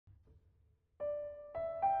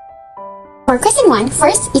For question 1,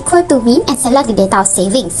 first equal to min and select the data of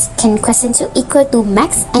savings. Can question 2 equal to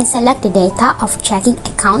max and select the data of checking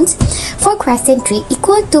account. For question 3,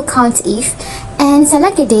 equal to count if and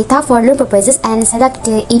select the data for loan purposes and select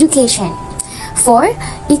the education. 4,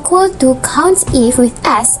 equal to count if with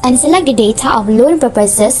S and select the data of loan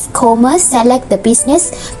purposes, comma, select the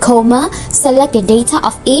business, comma, select the data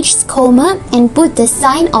of age, comma, and put the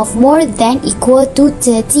sign of more than equal to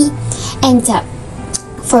 30, enter.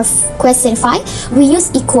 For question 5, we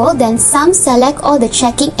use equal, then sum, select all the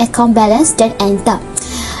checking account balance, then enter.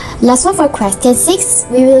 Last one for question 6,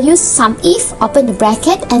 we will use sum if, open the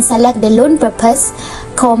bracket and select the loan purpose,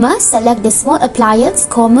 comma, select the small appliance,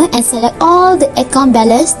 comma, and select all the account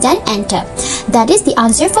balance, then enter. That is the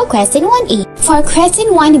answer for question 1A. For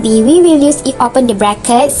question 1B, we will use if, open the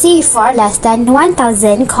bracket, C for less than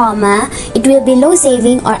 1000, comma, it will be low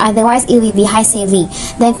saving or otherwise it will be high saving.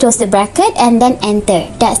 Then close the bracket and then enter.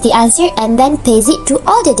 That's the answer, and then paste it to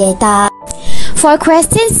all the data. For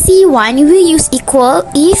question C1, we use equal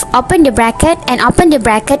if, open the bracket and open the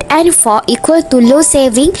bracket and for equal to low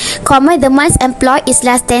saving, comma, the months employed is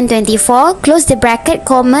less than 24, close the bracket,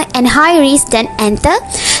 comma, and high risk, then enter.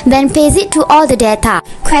 Then paste it to all the data.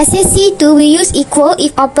 Question C2, we use equal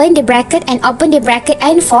if, open the bracket and open the bracket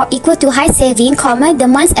and for equal to high saving, comma, the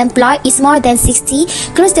months employed is more than 60,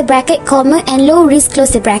 close the bracket, comma, and low risk, close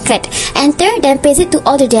the bracket. Enter, then paste it to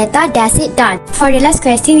all the data. That's it, done. For the last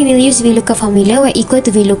question, we will use VLOOKUP formula where equal to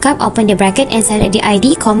VLOOKUP, open the bracket and select the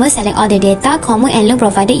ID, comma, select all the data, comma, and loan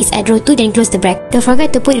provider is at row 2, then close the bracket. Don't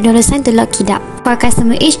forget to put the $ to lock it up. For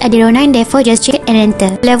customer age at row 9, therefore just check and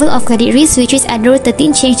enter. Level of credit risk, which is at row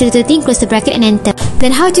 13, change to 13, close the bracket and enter.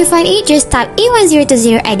 Then how to find it? Just type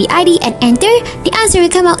A1020 ID and enter. The answer will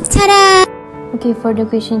come out. Ta-da! Okay, for the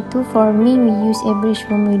question 2, for min we use average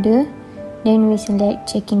formula, then we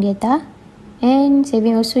select checking data, and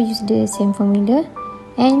saving also use the same formula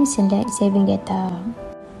and select saving data.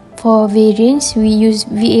 For variance, we use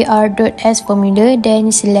var.s formula,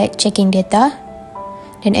 then select checking data,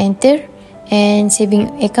 then enter. And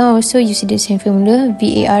saving account also use the same formula,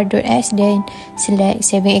 var.s, then select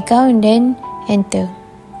saving account, then enter.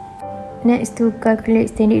 Next, to calculate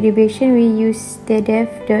standard deviation, we use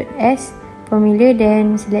tdef.s formula,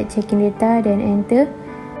 then select checking data, then enter.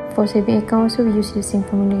 For saving account also we use the same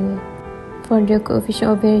formula. For the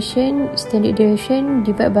coefficient of variation, standard deviation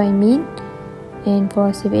divided by mean, and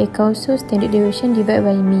for saving account also standard deviation divided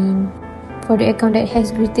by mean. For the account that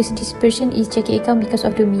has greatest dispersion is checking account because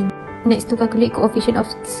of the mean. Next, to calculate coefficient of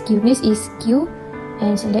skewness is Q,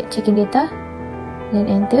 and select checking data, then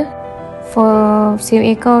enter. For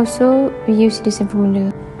saving account also we use the same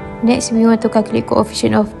formula. Next, we want to calculate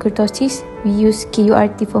coefficient of kurtosis, we use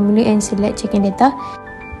KURT formula and select checking data.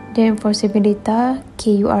 Then for saving data,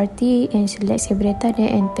 KURT and select saving data, then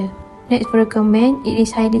enter. Next, for the comment, it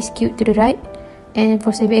is highly skewed to the right, and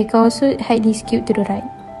for saving account also highly skewed to the right.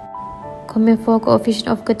 Comment for coefficient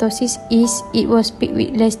of kurtosis is it was picked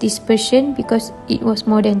with less dispersion because it was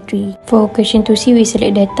more than 3. For question 2C, we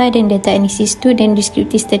select data, then data analysis 2, then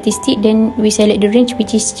descriptive statistic, then we select the range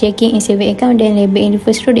which is checking and saving account, then label in the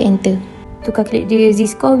first row, then enter. To calculate the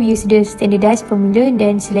z-score, we use the standardized formula,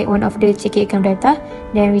 then select one of the checking account data,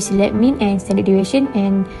 then we select mean and standard deviation,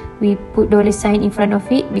 and we put $sign in front of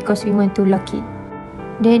it because we want to lock it.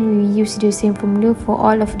 Then we use the same formula for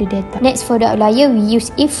all of the data. Next, for the outlier, we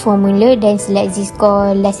use if formula, then select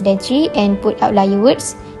z-score less than 3 and put outlier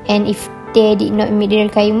words, and if they did not meet the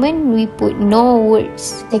requirement, we put no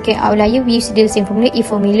words. Second outlier, we use the same formula,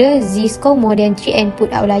 if formula, z-score more than 3 and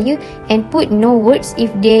put outlier, and put no words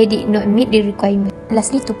if they did not meet the requirement.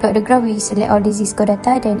 Lastly, to plot the graph, we select all the z-score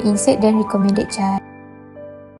data, then insert, then recommended chart.